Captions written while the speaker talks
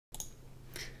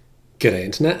G'day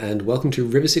Internet and welcome to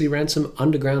River City Ransom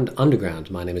Underground.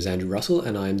 My name is Andrew Russell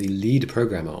and I am the lead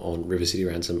programmer on River City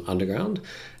Ransom Underground.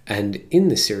 And in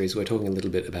this series we're talking a little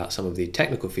bit about some of the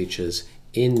technical features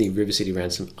in the River City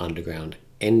Ransom Underground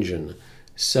engine.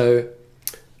 So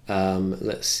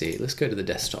let's see, let's go to the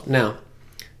desktop. Now,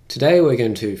 today we're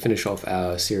going to finish off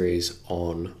our series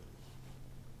on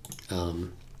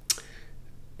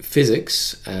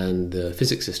physics and the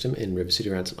physics system in River City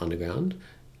Ransom Underground.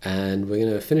 And we're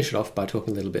going to finish it off by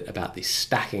talking a little bit about the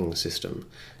stacking system.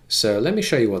 So let me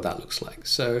show you what that looks like.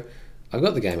 So I've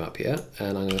got the game up here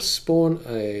and I'm going to spawn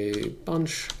a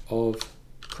bunch of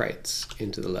crates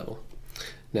into the level.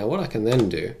 Now what I can then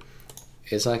do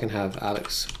is I can have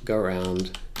Alex go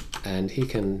around and he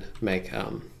can make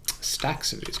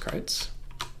stacks of these crates,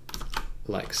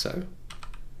 like so.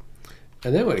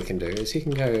 And then what he can do is he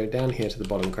can go down here to the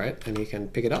bottom crate and he can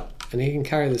pick it up and he can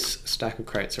carry this stack of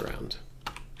crates around.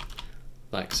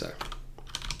 Like so.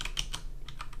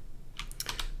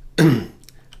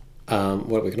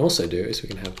 What we can also do is we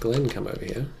can have Glenn come over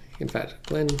here. In fact,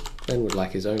 Glenn would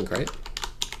like his own crate.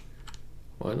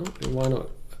 Why not? And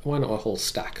why not a whole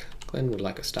stack? Glenn would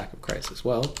like a stack of crates as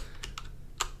well.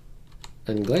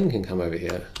 And Glenn can come over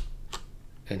here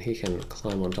and he can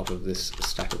climb on top of this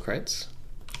stack of crates.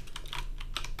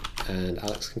 And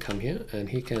Alex can come here and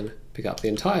he can pick up the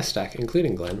entire stack,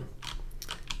 including Glenn.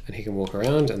 And he can walk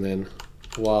around, and then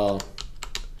while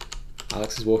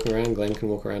Alex is walking around, Glenn can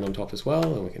walk around on top as well,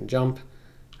 and we can jump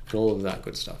and all of that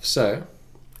good stuff. So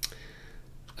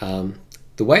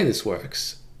the way this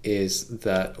works is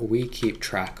that we keep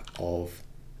track of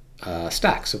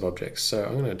stacks of objects. So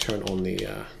I'm going to turn on the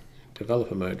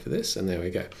developer mode for this, and there we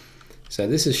go. So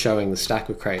this is showing the stack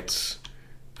of crates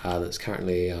that's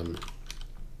currently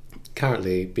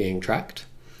being tracked.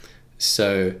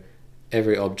 So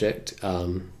every object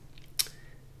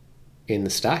in the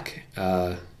stack,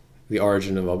 the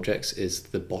origin of objects is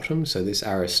the bottom. So this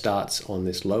arrow starts on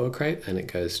this lower crate and it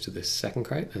goes to this second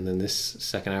crate, and then this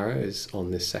second arrow is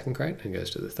on this second crate and goes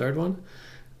to the third one.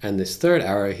 And this third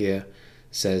arrow here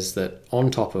says that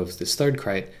on top of this third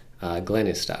crate, Glenn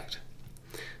is stacked.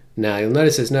 Now you'll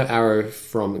notice there's no arrow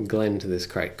from Glenn to this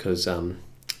crate, because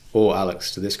or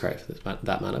Alex to this crate for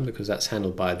that matter, because that's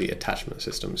handled by the attachment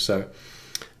system. So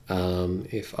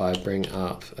if I bring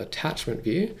up attachment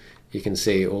view, you can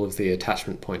see all of the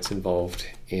attachment points involved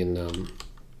in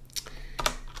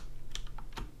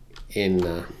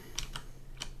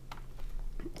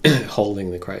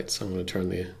holding the crates. I'm going to turn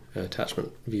the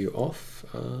attachment view off.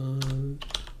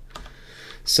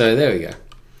 So there we go.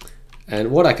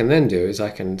 And what I can then do is I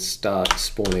can start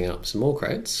spawning up some more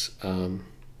crates.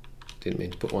 Didn't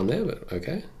mean to put one there, but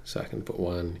okay. So I can put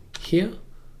one here.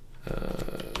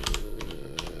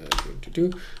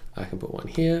 I can put one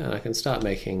here, and I can start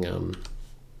making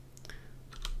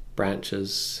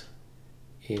branches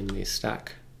in the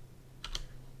stack,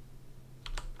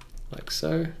 like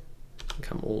so.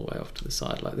 Come all the way off to the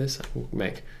side like this. I can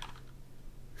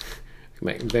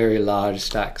make very large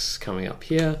stacks coming up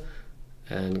here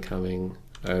and coming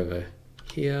over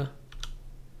here,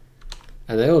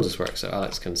 and they all just work. So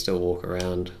Alex can still walk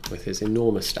around with his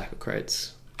enormous stack of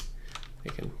crates.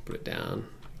 You can put it down,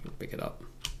 you can pick it up.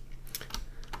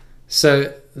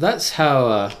 So that's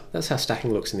how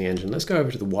stacking looks in the engine. Let's go over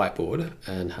to the whiteboard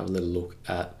and have a little look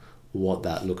at what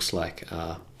that looks like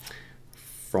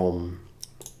from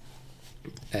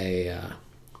a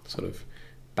sort of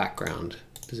background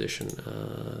position.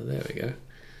 There we go.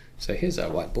 So here's our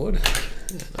whiteboard,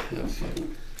 and I have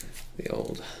the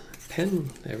old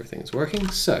pen. Everything's working.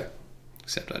 So,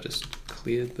 except I just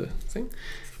cleared the thing.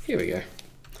 Here we go.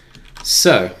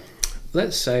 So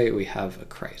let's say we have a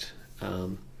crate.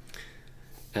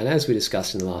 And as we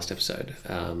discussed in the last episode,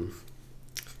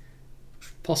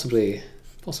 possibly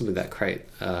that crate,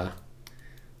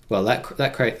 well,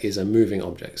 that crate is a moving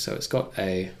object, so it's got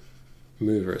a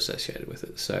mover associated with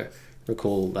it. So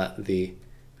recall that the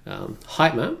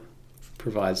height map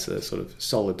provides a sort of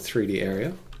solid 3D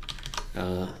area,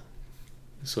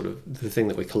 sort of the thing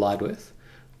that we collide with,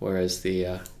 whereas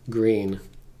the green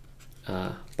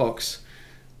box,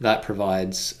 that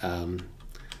provides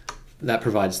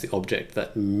the object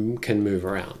that can move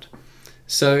around.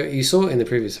 So you saw in the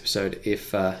previous episode, if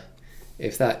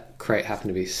that crate happened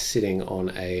to be sitting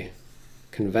on a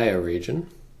conveyor region,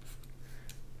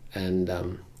 and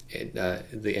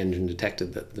the engine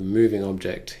detected that the moving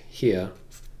object here,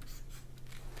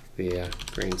 the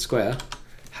green square,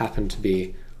 happened to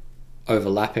be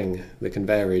overlapping the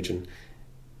conveyor region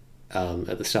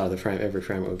at the start of the frame, every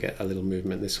frame it will get a little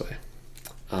movement this way.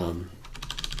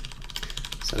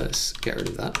 So let's get rid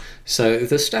of that. So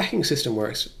the stacking system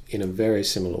works in a very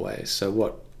similar way. So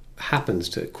what happens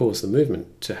to cause the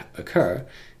movement to occur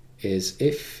is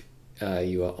if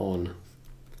you are on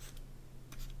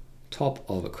top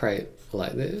of a crate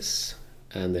like this,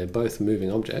 and they're both moving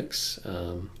objects,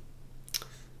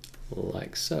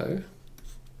 like so,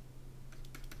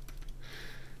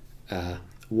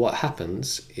 what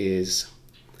happens is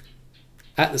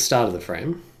at the start of the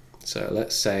frame, so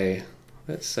let's say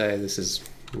this is,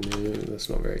 that's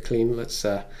not very clean, let's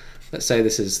say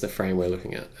this is the frame we're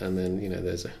looking at, and then, you know,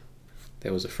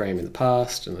 there was a frame in the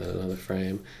past and then another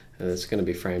frame, and there's going to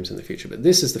be frames in the future, but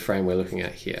this is the frame we're looking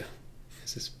at here.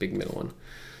 It's this big middle one.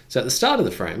 So at the start of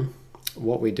the frame,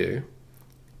 what we do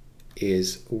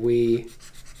is we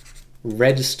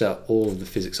register all of the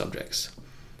physics objects.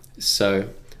 So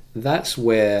that's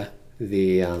where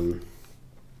the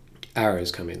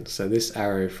arrows come in. So this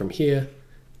arrow from here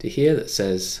to here that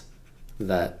says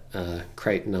that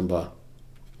crate number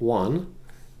 1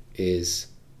 is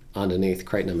underneath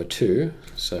crate number 2.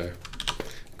 So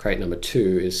crate number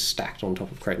 2 is stacked on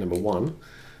top of crate number 1.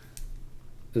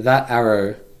 That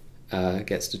arrow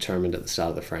gets determined at the start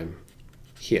of the frame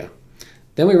here.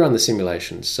 Then we run the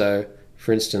simulation. So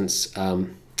for instance,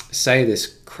 say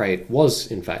this crate was,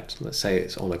 in fact, let's say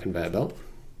it's on a conveyor belt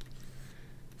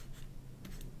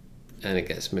and it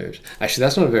gets moved. Actually,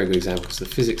 that's not a very good example because the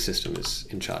physics system is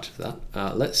in charge of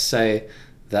that. Let's say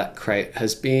that crate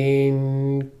has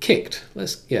been kicked.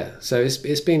 So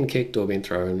it's been kicked or been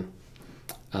thrown,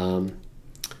 and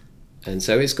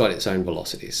so it's got its own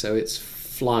velocity. So it's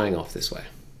flying off this way,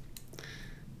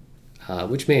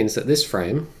 which means that this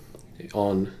frame,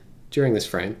 during this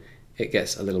frame, it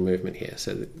gets a little movement here.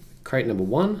 So the crate number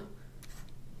 1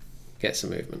 gets a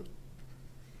movement.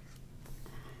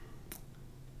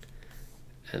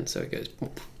 And so it goes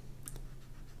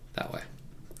that way.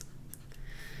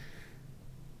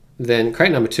 Then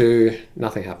crate number 2,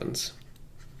 nothing happens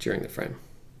during the frame.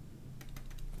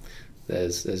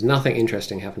 There's nothing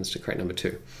interesting happens to crate number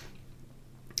 2.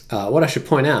 What I should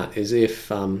point out is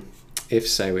if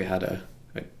say we had a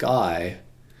guy,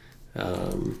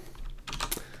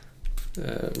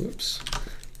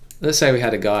 let's say we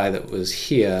had a guy that was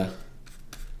here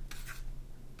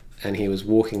and he was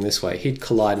walking this way, he'd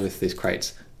collide with these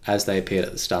crates as they appeared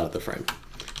at the start of the frame,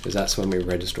 because that's when we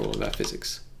register all of our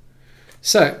physics.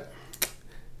 So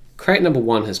crate number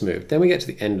 1 has moved. Then we get to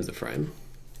the end of the frame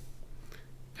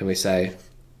and we say,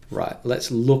 right, let's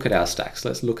look at our stacks.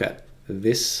 Let's look at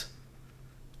this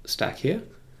stack here,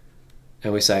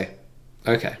 and we say,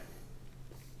 okay,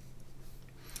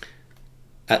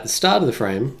 at the start of the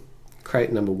frame,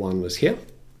 crate number 1 was here,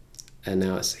 and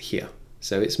now it's here.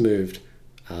 So it's moved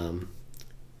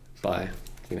by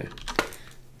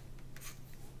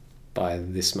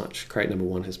this much. Crate number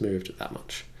 1 has moved that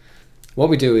much. What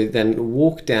we do is then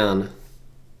walk down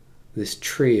this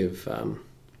tree of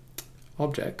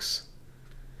objects,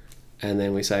 and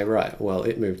then we say, right, well,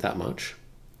 it moved that much.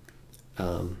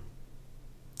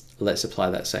 Let's apply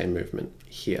that same movement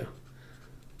here.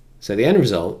 So the end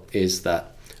result is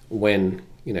that when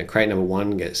crate number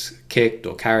 1 gets kicked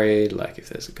or carried, like if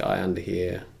there's a guy under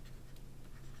here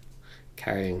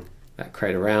carrying that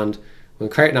crate around, when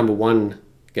crate number 1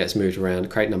 gets moved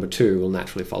around, crate number 2 will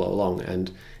naturally follow along.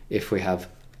 And if we have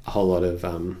a whole lot of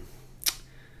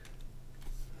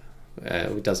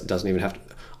it doesn't even have to,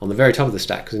 on the very top of the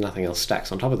stack, because nothing else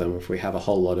stacks on top of them, if we have a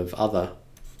whole lot of other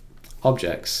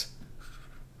objects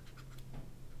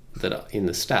that are in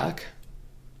the stack,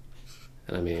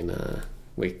 and I mean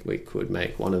we could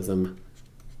make one of them,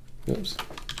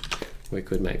 we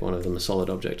could make one of them a solid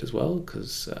object as well,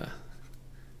 because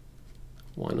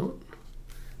why not?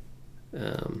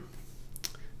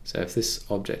 So if this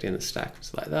object in the stack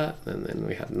was like that, and then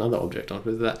we had another object on top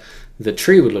of that, the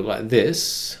tree would look like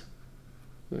this.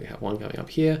 We have one going up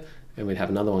here, and we'd have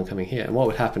another one coming here. And what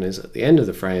would happen is at the end of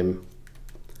the frame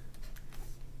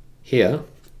here,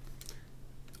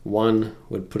 1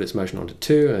 would put its motion onto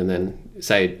 2, and then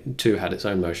say 2 had its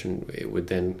own motion, it would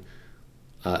then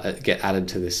get added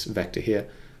to this vector here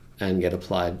and get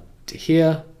applied to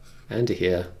here, and to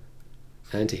here,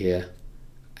 and to here,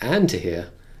 and to here,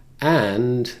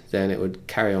 and then it would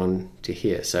carry on to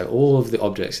here. So all of the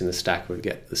objects in the stack would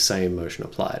get the same motion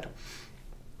applied.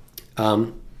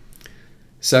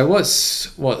 So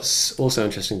what's also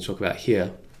interesting to talk about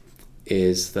here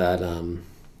is that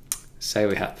say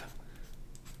we have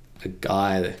a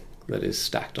guy that is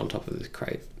stacked on top of this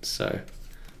crate. So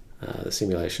the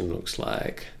simulation looks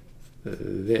like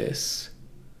this,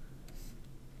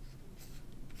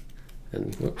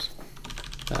 and whoops,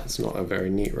 that's not a very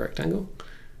neat rectangle.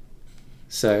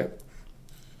 So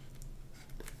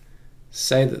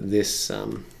say that this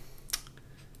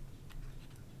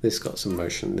this got some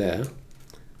motion there,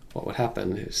 what would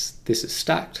happen is this is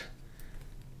stacked.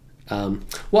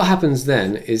 What happens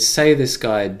then is, say this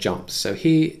guy jumps, so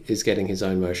he is getting his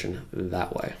own motion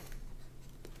that way.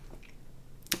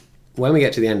 When we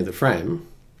get to the end of the frame,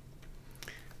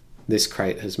 this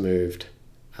crate has moved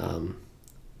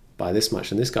by this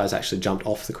much, and this guy's actually jumped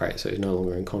off the crate, so he's no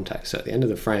longer in contact. So at the end of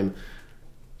the frame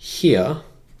here,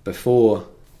 before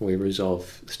we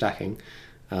resolve stacking,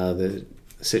 the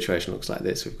situation looks like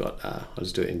this. We've got, I'll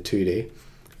just do it in 2D.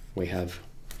 We have,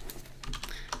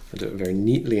 I'll do it very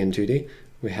neatly in 2D.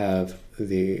 We have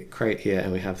the crate here,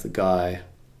 and we have the guy.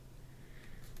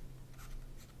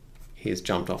 He's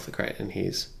jumped off the crate, and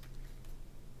he's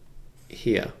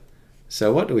here.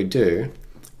 So what do?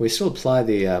 We still apply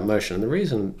the motion, and the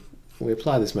reason we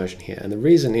apply this motion here, and the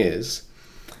reason is,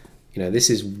 you know, this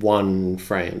is one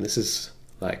frame. This is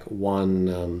like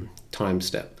one time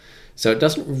step. So it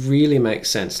doesn't really make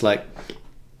sense. Like,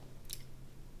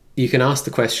 you can ask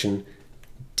the question,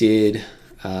 did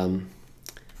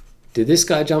this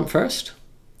guy jump first?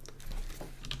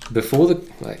 Before the,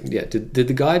 like, yeah, did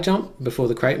the guy jump before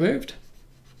the crate moved?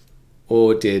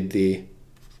 Or did the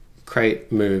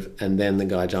crate move and then the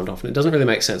guy jumped off? And it doesn't really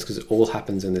make sense because it all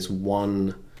happens in this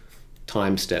one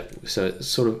time step. So it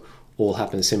sort of all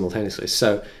happens simultaneously.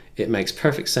 So it makes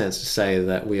perfect sense to say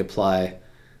that we apply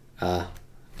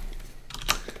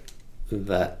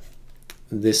that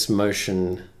this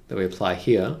motion that we apply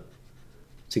here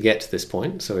to get to this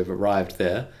point. So we've arrived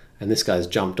there, and this guy's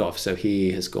jumped off, so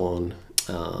he has gone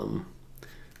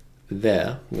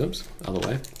there. Oops, other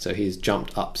way. So he's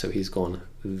jumped up, so he's gone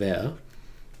there.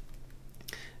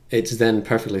 It's then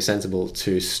perfectly sensible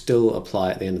to still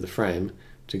apply at the end of the frame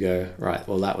to go, right,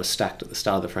 well, that was stacked at the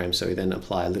start of the frame, so we then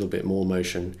apply a little bit more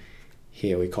motion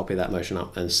here. We copy that motion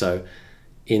up, and so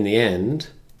in the end,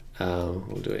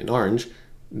 we'll do it in orange,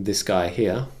 this guy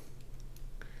here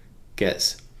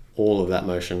gets all of that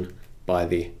motion by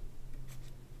the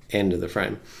end of the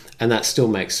frame, and that still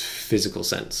makes physical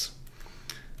sense.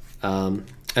 And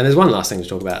there's one last thing to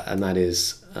talk about, and that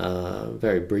is,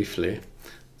 very briefly,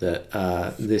 that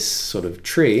this sort of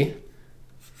tree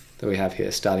that we have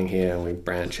here, starting here, and we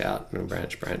branch out, and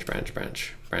branch,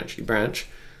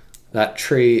 that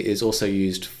tree is also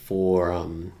used for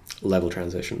level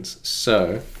transitions.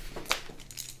 So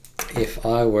if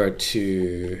I were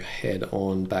to head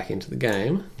on back into the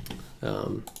game,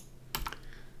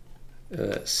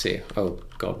 let's see, oh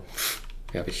god,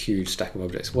 we have a huge stack of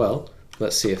objects. Well,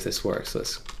 let's see if this works.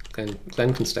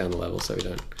 Glenn can stay on the level so we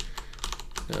don't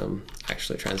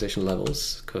actually transition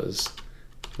levels, because,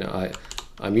 you know,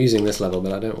 I'm using this level,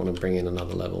 but I don't want to bring in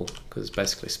another level because it's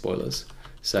basically spoilers.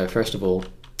 So first of all,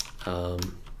 yeah,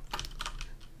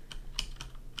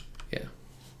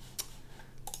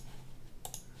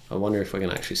 I wonder if we're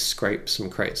going to actually scrape some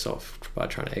crates off by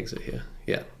trying to exit here.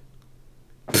 Yeah.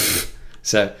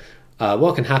 So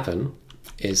what can happen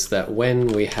is that when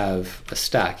we have a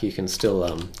stack, you can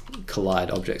still collide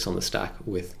objects on the stack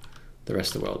with the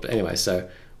rest of the world. But anyway, so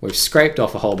we've scraped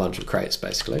off a whole bunch of crates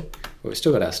basically, but we've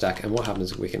still got our stack, and what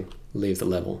happens is we can leave the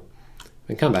level.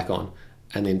 We can come back on,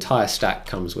 and the entire stack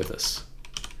comes with us.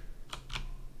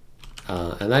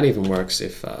 And that even works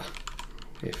if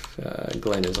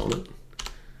Glenn is on it.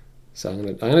 So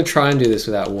I'm gonna try and do this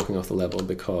without walking off the level,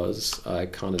 because I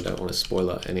kind of don't want to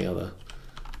spoiler any other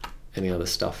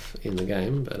stuff in the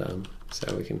game. But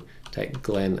so we can take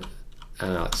Glenn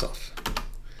and Alex off.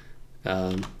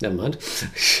 Never mind.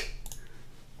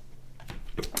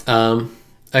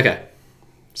 Okay,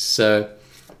 so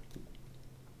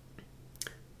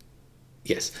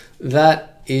yes,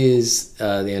 that is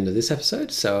the end of this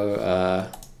episode. So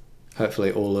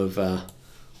hopefully all of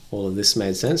this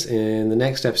made sense. In the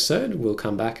next episode, we'll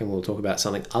come back and we'll talk about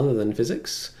something other than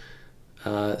physics.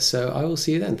 So I will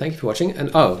see you then. Thank you for watching.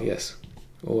 And oh yes,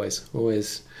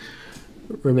 always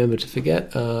remember to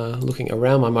forget looking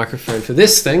around my microphone for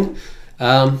this thing.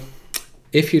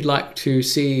 If you'd like to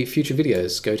see future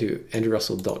videos, go to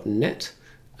andrewrussell.net.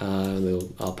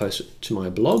 I'll post it to my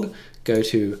blog. Go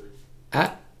to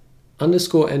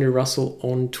 @_AndrewRussell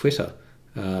on Twitter,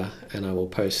 and I will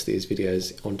post these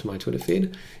videos onto my Twitter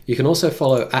feed. You can also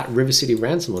follow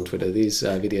 @RiverCityRansom on Twitter. These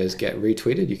videos get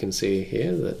retweeted. You can see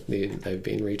here that they've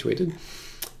been retweeted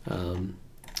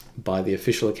by the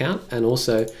official account, and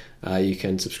also you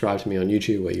can subscribe to me on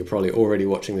YouTube, where you're probably already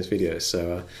watching this video.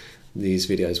 So these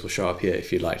videos will show up here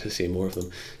if you'd like to see more of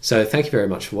them. So thank you very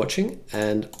much for watching,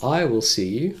 and I will see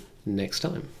you next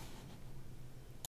time.